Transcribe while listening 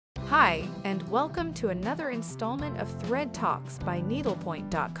Hi, and welcome to another installment of Thread Talks by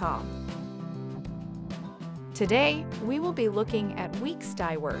Needlepoint.com. Today, we will be looking at Weeks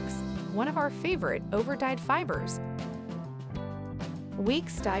Dye Works, one of our favorite overdyed fibers.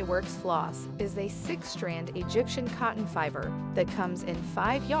 Weeks Dye Works Floss is a 6-strand Egyptian cotton fiber that comes in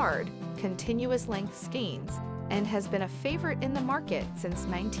 5-yard, continuous length skeins and has been a favorite in the market since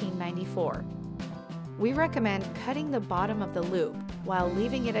 1994. We recommend cutting the bottom of the loop while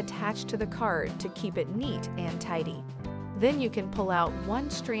leaving it attached to the card to keep it neat and tidy. Then you can pull out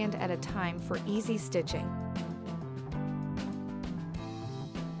one strand at a time for easy stitching.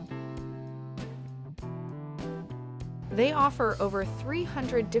 They offer over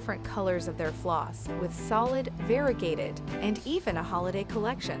 300 different colors of their floss with solid, variegated, and even a holiday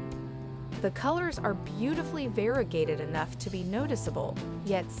collection. The colors are beautifully variegated enough to be noticeable,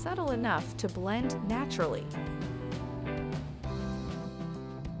 yet subtle enough to blend naturally.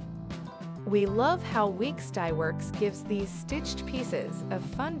 We love how Weeks Dye Works gives these stitched pieces a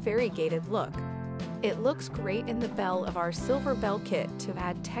fun variegated look. It looks great in the bell of our silver bell kit to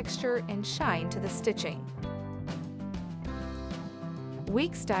add texture and shine to the stitching.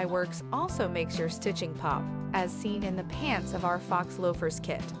 Weeks Dye Works also makes your stitching pop, as seen in the pants of our Fox Loafers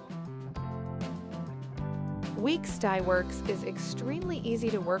kit. Weeks Dye Works is extremely easy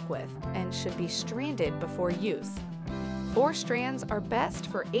to work with and should be stranded before use. 4 strands are best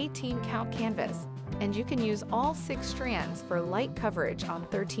for 18-count canvas, and you can use all 6 strands for light coverage on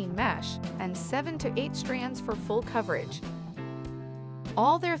 13 mesh and 7 to 8 strands for full coverage.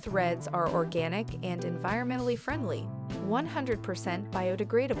 All their threads are organic and environmentally friendly, 100%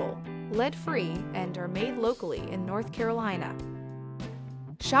 biodegradable, lead-free, and are made locally in North Carolina.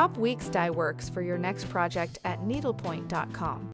 Shop Weeks Dye Works for your next project at Needlepoint.com.